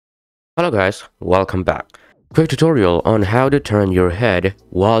Hello guys, welcome back. Quick tutorial on how to turn your head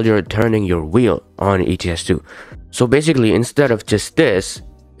while you're turning your wheel on ETS2. So basically, instead of just this,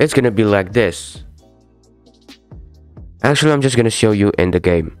 it's gonna be like this. Actually, I'm just gonna show you in the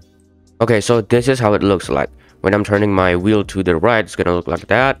game. Okay, so this is how it looks like. When I'm turning my wheel to the right, it's gonna look like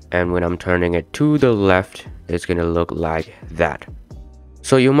that. And when I'm turning it to the left, it's gonna look like that.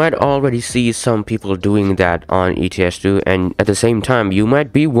 So you might already see some people doing that on ETS2, and at the same time you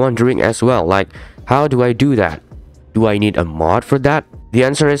might be wondering as well, like, how do I do that? Do I need a mod for that? The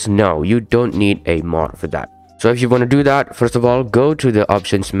answer is no, you don't need a mod for that. So if you want to do that, first of all, go to the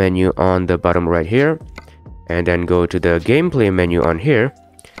options menu on the bottom right here, and then go to the gameplay menu on here.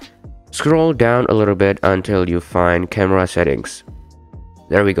 Scroll down a little bit until you find camera settings.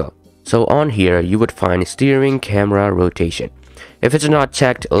 There we go. So on here you would find steering camera rotation. If it's not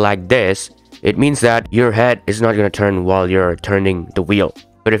checked like this, it means that your head is not going to turn while you're turning the wheel.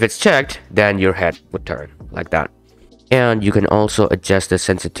 But if it's checked, then your head would turn like that. And you can also adjust the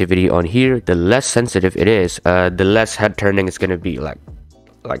sensitivity on here. The less sensitive it is, the less head turning is going to be like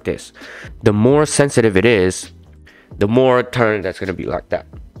this. The more sensitive it is, the more turn that's going to be like that.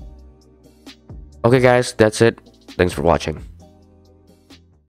 Okay guys, that's it. Thanks for watching.